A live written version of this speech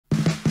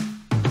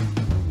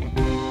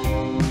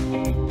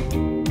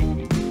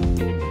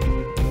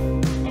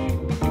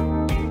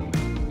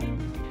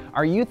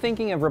Are you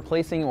thinking of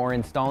replacing or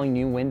installing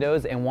new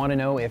windows and want to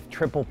know if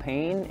triple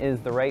pane is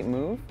the right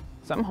move?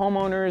 Some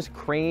homeowners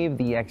crave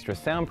the extra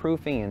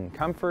soundproofing and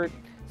comfort.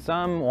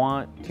 Some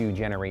want to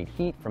generate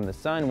heat from the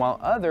sun, while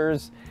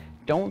others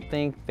don't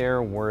think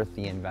they're worth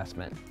the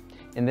investment.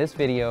 In this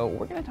video,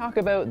 we're going to talk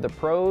about the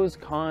pros,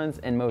 cons,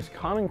 and most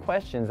common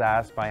questions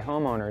asked by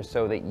homeowners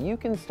so that you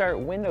can start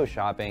window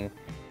shopping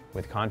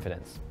with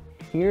confidence.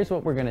 Here's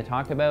what we're going to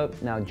talk about.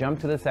 Now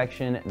jump to the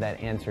section that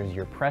answers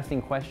your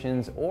pressing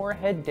questions, or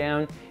head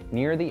down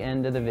near the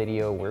end of the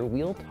video where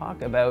we'll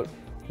talk about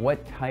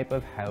what type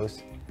of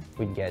house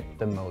would get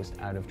the most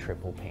out of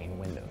triple pane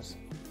windows.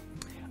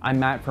 I'm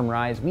Matt from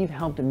Rise. We've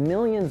helped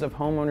millions of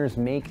homeowners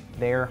make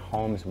their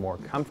homes more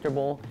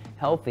comfortable,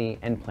 healthy,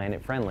 and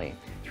planet friendly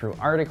through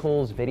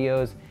articles,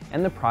 videos,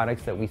 and the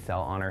products that we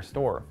sell on our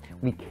store.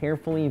 We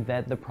carefully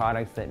vet the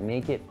products that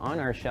make it on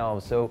our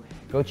shelves, so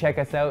go check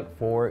us out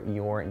for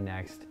your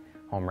next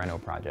home reno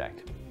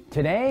project.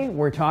 Today,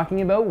 we're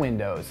talking about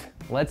windows.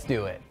 Let's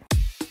do it.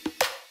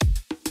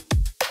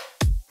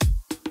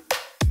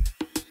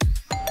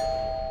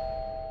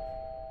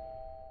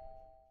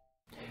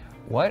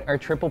 What are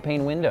triple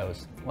pane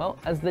windows? Well,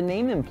 as the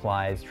name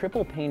implies,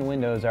 triple pane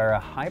windows are a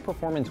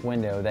high-performance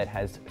window that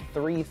has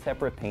 3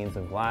 separate panes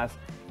of glass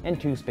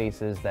and 2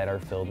 spaces that are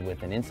filled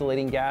with an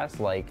insulating gas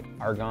like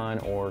argon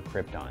or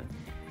krypton.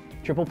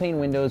 Triple pane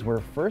windows were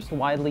first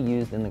widely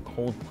used in the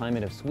cold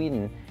climate of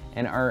Sweden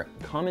and are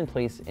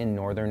commonplace in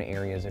northern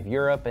areas of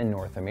Europe and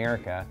North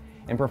America,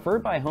 and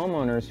preferred by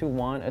homeowners who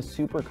want a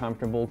super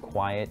comfortable,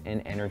 quiet,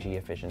 and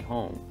energy-efficient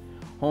home.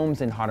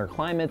 Homes in hotter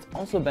climates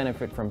also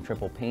benefit from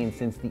triple pane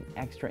since the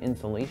extra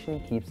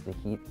insulation keeps the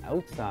heat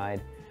outside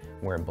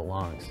where it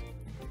belongs.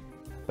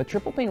 But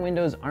triple pane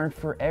windows aren't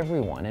for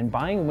everyone, and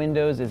buying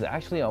windows is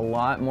actually a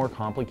lot more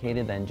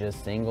complicated than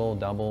just single,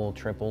 double,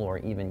 triple, or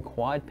even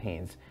quad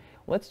panes.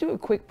 Let's do a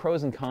quick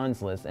pros and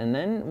cons list, and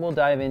then we'll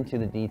dive into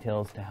the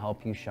details to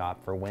help you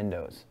shop for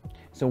windows.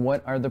 So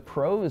what are the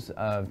pros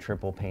of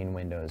triple pane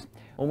windows?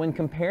 Well, when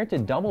compared to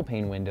double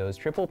pane windows,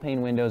 triple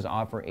pane windows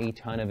offer a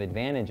ton of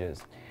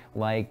advantages,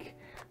 like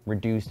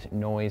reduced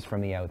noise from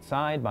the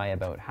outside by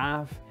about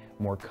half,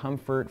 more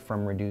comfort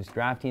from reduced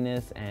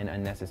draftiness and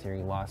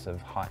unnecessary loss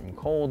of hot and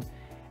cold,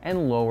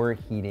 and lower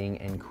heating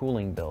and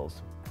cooling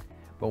bills.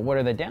 But what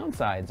are the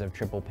downsides of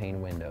triple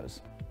pane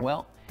windows?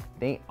 Well,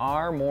 they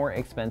are more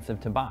expensive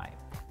to buy.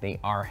 They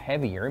are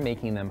heavier,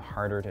 making them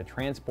harder to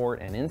transport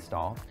and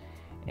install.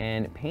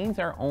 And panes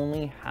are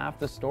only half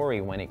the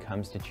story when it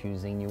comes to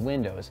choosing new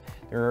windows.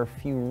 There are a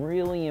few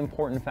really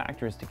important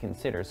factors to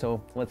consider,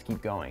 so let's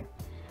keep going.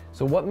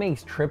 So what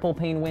makes triple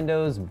pane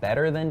windows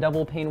better than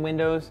double pane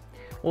windows?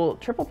 Well,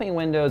 triple pane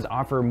windows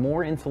offer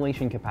more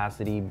insulation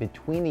capacity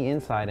between the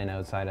inside and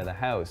outside of the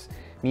house,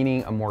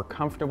 meaning a more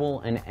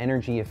comfortable and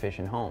energy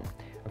efficient home.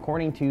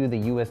 According to the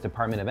US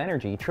Department of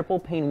Energy, triple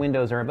pane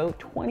windows are about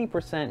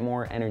 20%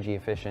 more energy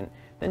efficient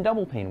than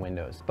double pane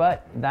windows,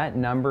 but that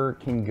number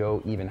can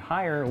go even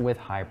higher with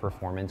high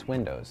performance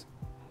windows.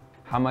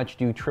 How much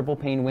do triple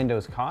pane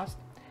windows cost?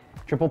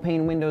 Triple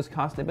pane windows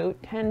cost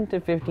about 10 to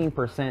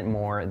 15%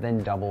 more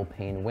than double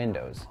pane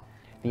windows.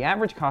 The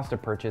average cost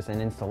of purchase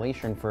and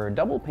installation for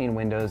double pane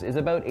windows is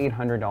about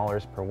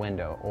 $800 per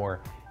window, or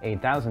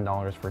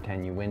 $8,000 for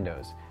 10 new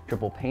windows.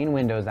 Triple pane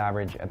windows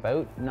average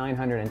about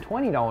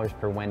 $920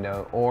 per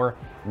window, or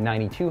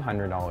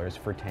 $9,200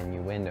 for 10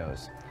 new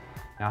windows.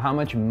 Now, how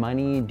much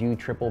money do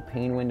triple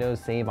pane windows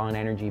save on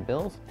energy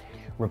bills?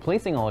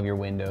 Replacing all of your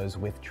windows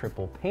with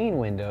triple pane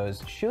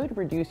windows should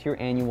reduce your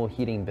annual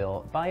heating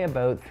bill by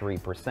about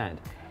 3%.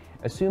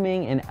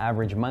 Assuming an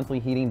average monthly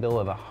heating bill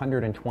of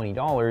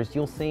 $120,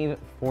 you'll save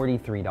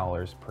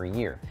 $43 per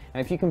year. Now,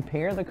 if you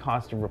compare the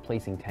cost of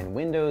replacing 10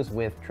 windows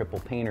with triple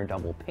pane or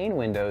double pane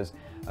windows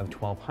of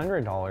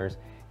 $1,200,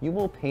 you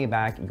will pay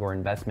back your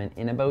investment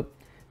in about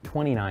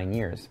 29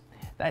 years.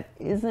 That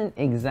isn't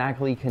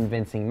exactly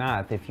convincing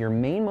math if your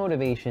main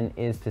motivation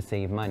is to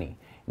save money.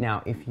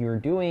 Now, if you're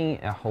doing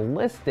a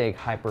holistic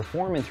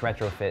high-performance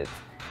retrofit,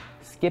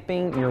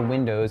 skipping your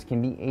windows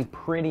can be a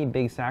pretty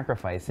big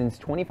sacrifice since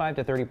 25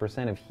 to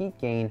 30% of heat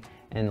gain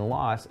and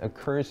loss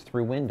occurs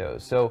through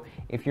windows. So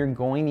if you're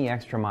going the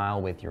extra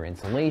mile with your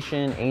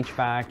insulation,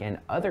 HVAC, and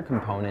other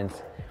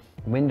components,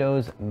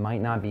 windows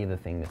might not be the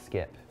thing to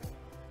skip.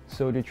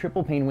 So do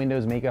triple pane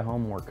windows make a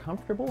home more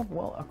comfortable?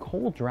 Well, a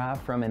cold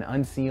draft from an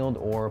unsealed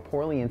or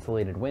poorly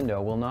insulated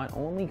window will not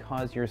only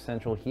cause your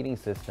central heating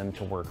system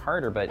to work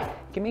harder, but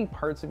can make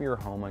parts of your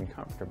home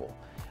uncomfortable.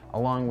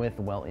 Along with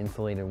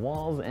well-insulated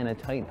walls and a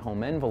tight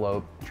home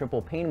envelope,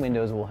 triple pane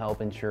windows will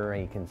help ensure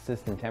a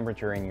consistent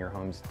temperature in your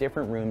home's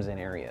different rooms and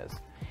areas.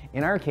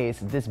 In our case,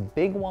 this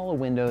big wall of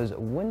windows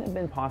wouldn't have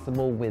been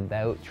possible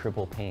without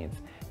triple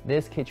panes.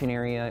 This kitchen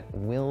area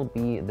will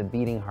be the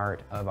beating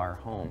heart of our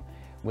home.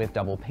 With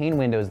double pane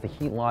windows, the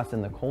heat loss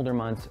in the colder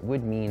months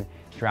would mean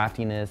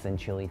draftiness and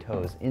chilly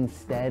toes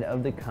instead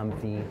of the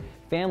comfy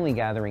family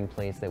gathering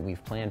place that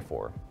we've planned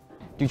for.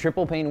 Do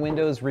triple pane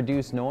windows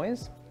reduce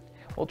noise?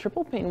 Well,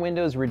 triple pane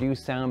windows reduce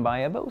sound by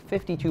about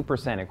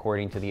 52%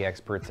 according to the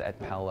experts at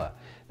Pella.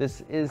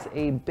 This is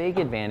a big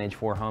advantage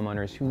for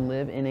homeowners who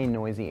live in a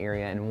noisy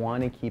area and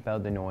want to keep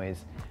out the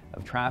noise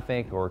of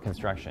traffic or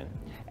construction.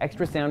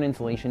 Extra sound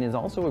insulation is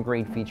also a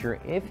great feature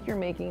if you're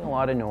making a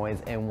lot of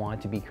noise and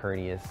want to be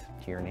courteous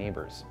to your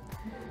neighbors.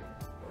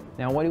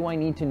 Now, what do I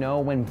need to know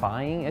when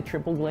buying a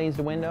triple glazed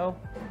window?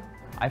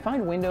 I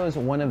find windows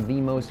one of the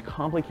most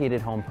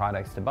complicated home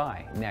products to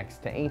buy,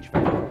 next to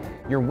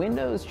HVAC. Your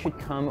windows should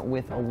come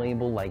with a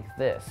label like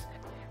this,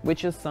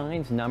 which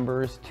assigns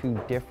numbers to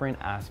different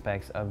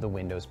aspects of the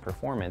window's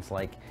performance,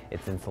 like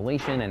its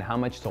insulation and how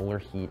much solar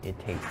heat it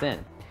takes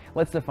in.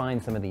 Let's define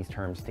some of these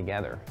terms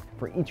together.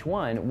 For each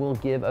one, we'll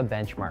give a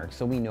benchmark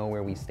so we know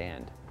where we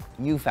stand.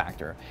 U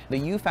factor. The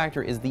U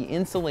factor is the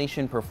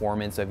insulation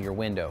performance of your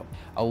window.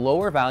 A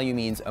lower value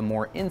means a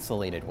more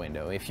insulated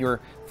window. If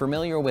you're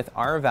familiar with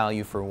R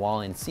value for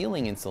wall and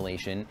ceiling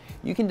insulation,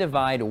 you can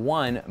divide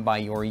 1 by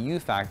your U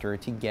factor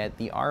to get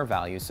the R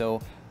value. So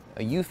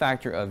a U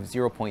factor of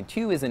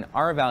 0.2 is an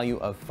R value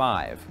of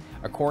 5.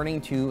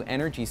 According to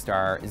Energy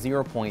Star,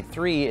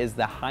 0.3 is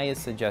the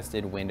highest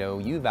suggested window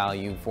U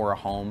value for a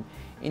home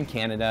in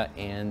Canada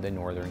and the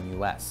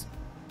northern US.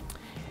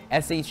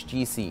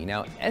 SHGC.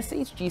 Now,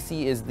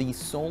 SHGC is the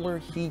solar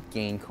heat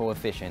gain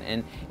coefficient,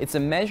 and it's a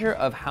measure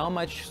of how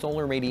much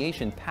solar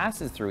radiation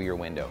passes through your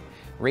window,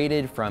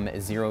 rated from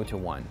 0 to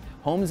 1.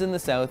 Homes in the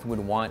south would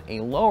want a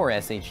lower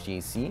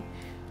SHGC,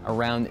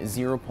 around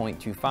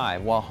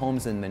 0.25, while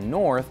homes in the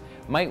north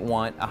might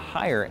want a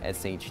higher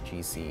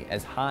SHGC,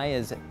 as high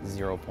as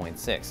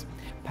 0.6.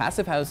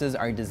 Passive houses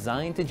are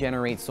designed to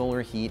generate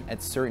solar heat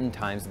at certain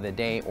times of the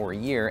day or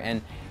year,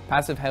 and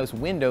passive house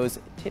windows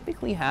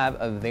typically have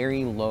a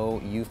very low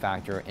U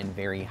factor and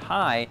very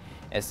high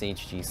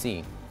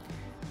SHGC.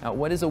 Now,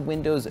 what is a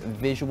window's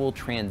visual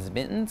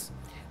transmittance?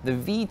 The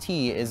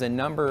VT is a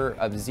number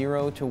of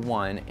 0 to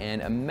 1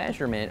 and a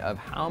measurement of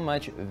how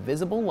much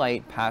visible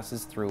light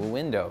passes through a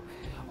window.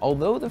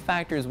 Although the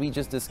factors we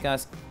just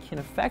discussed can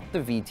affect the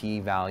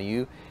VT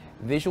value,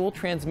 visual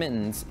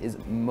transmittance is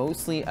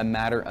mostly a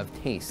matter of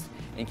taste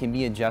and can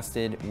be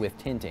adjusted with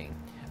tinting.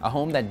 A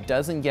home that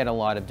doesn't get a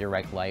lot of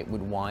direct light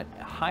would want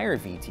a higher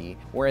VT,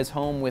 whereas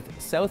home with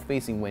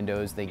south-facing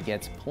windows that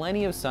gets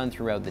plenty of sun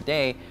throughout the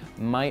day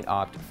might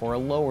opt for a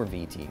lower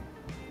VT.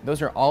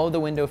 Those are all of the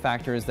window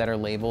factors that are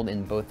labeled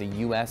in both the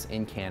US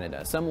and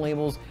Canada. Some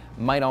labels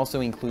might also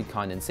include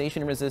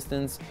condensation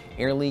resistance,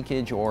 air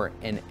leakage, or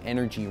an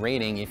energy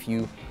rating. If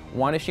you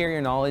want to share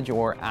your knowledge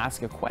or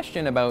ask a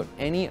question about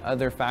any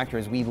other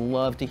factors, we'd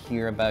love to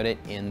hear about it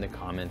in the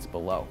comments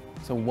below.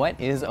 So what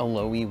is a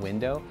low E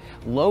window?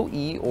 Low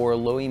E or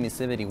low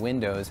emissivity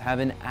windows have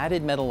an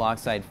added metal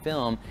oxide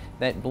film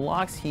that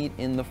blocks heat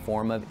in the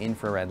form of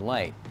infrared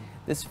light.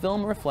 This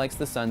film reflects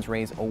the sun's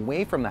rays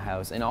away from the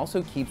house and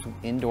also keeps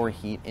indoor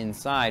heat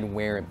inside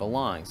where it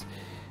belongs.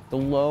 The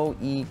low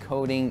E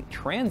coating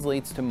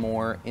translates to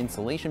more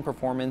insulation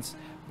performance,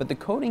 but the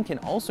coating can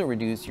also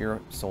reduce your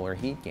solar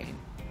heat gain.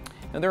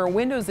 Now, there are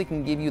windows that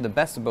can give you the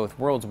best of both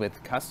worlds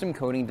with custom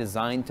coating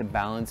designed to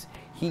balance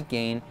heat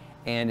gain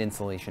and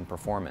insulation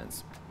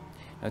performance.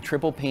 Now,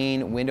 triple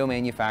pane window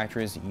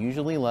manufacturers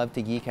usually love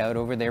to geek out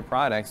over their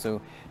products,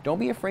 so don't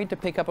be afraid to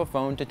pick up a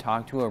phone to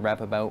talk to a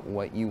rep about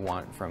what you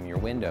want from your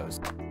windows.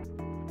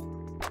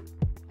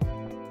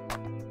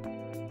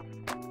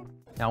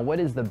 Now, what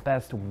is the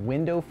best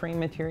window frame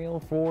material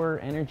for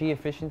energy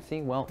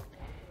efficiency? Well,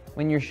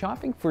 when you're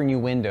shopping for new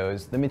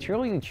windows, the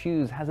material you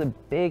choose has a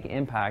big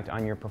impact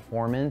on your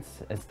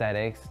performance,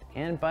 aesthetics,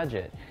 and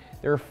budget.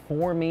 There are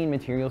 4 main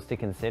materials to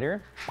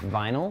consider: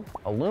 vinyl,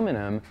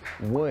 aluminum,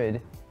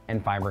 wood,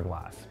 and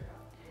fiberglass.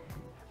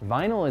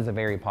 Vinyl is a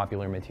very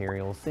popular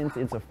material since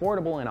it's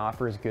affordable and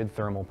offers good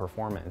thermal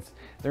performance.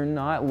 They're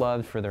not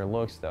loved for their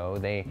looks though.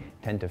 They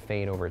tend to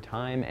fade over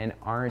time and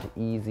aren't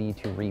easy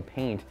to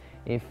repaint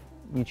if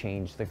you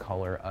change the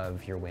color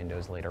of your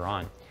windows later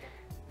on.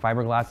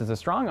 Fiberglass is a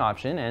strong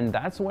option, and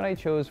that's what I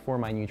chose for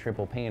my new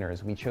triple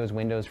painters. We chose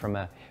windows from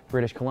a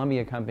British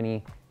Columbia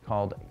company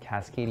called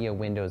Cascadia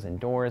Windows and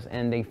Doors,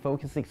 and they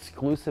focus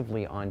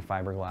exclusively on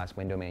fiberglass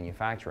window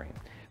manufacturing.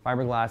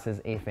 Fiberglass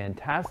is a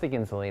fantastic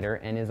insulator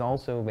and is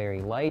also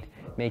very light,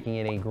 making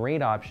it a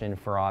great option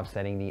for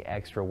offsetting the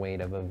extra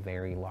weight of a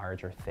very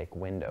large or thick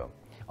window.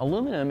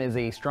 Aluminum is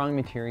a strong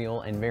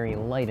material and very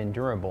light and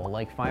durable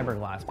like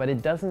fiberglass, but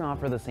it doesn't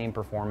offer the same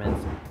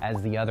performance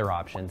as the other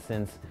options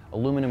since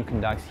aluminum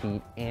conducts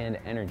heat and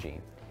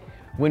energy.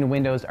 Wood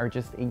windows are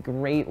just a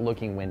great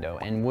looking window,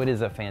 and wood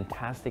is a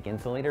fantastic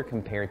insulator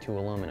compared to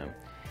aluminum.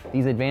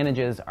 These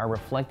advantages are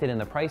reflected in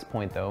the price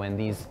point though, and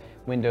these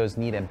windows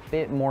need a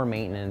bit more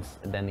maintenance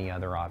than the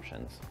other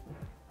options.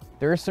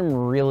 There are some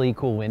really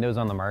cool windows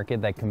on the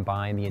market that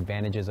combine the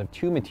advantages of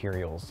 2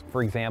 materials.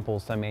 For example,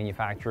 some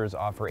manufacturers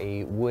offer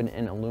a wood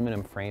and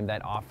aluminum frame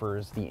that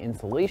offers the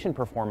insulation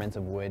performance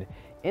of wood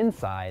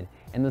inside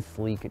and the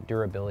sleek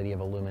durability of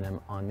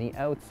aluminum on the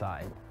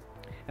outside.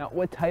 Now,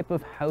 what type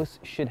of house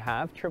should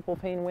have triple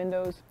pane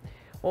windows?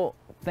 Well,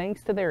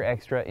 Thanks to their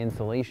extra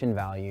insulation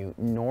value,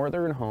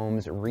 Northern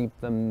homes reap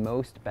the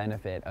most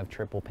benefit of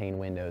triple pane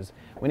windows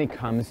when it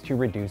comes to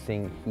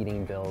reducing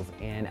heating bills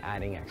and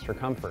adding extra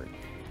comfort.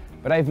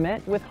 But I've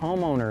met with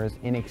homeowners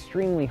in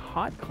extremely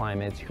hot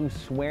climates who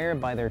swear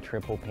by their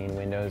triple pane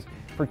windows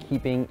for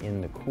keeping in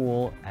the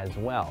cool as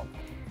well.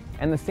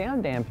 And the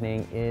sound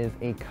dampening is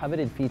a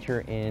coveted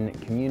feature in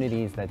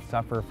communities that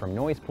suffer from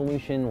noise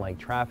pollution like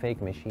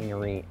traffic,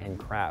 machinery, and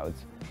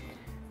crowds.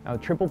 Now,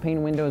 triple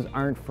pane windows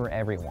aren't for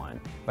everyone,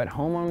 but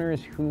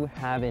homeowners who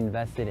have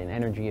invested in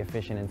energy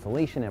efficient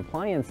insulation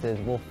appliances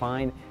will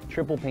find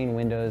triple pane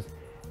windows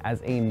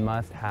as a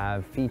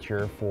must-have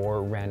feature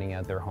for rounding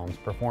out their home's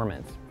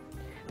performance.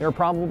 There are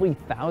probably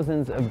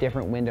thousands of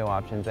different window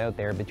options out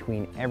there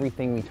between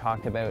everything we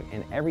talked about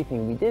and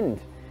everything we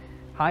didn't.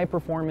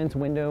 High-performance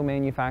window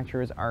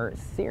manufacturers are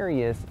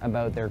serious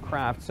about their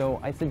craft, so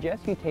I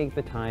suggest you take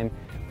the time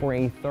for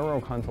a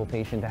thorough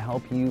consultation to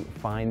help you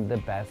find the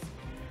best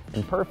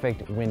and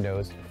perfect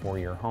windows for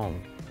your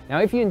home. Now,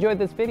 if you enjoyed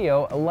this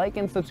video, like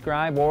and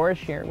subscribe or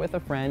share it with a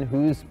friend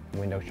who's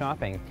window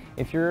shopping.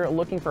 If you're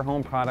looking for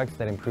home products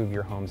that improve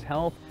your home's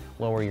health,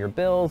 lower your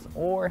bills,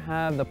 or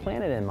have the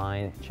planet in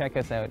mind, check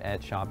us out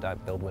at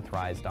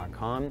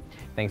shop.buildwithrise.com.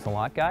 Thanks a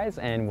lot, guys,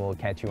 and we'll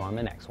catch you on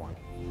the next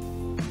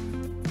one.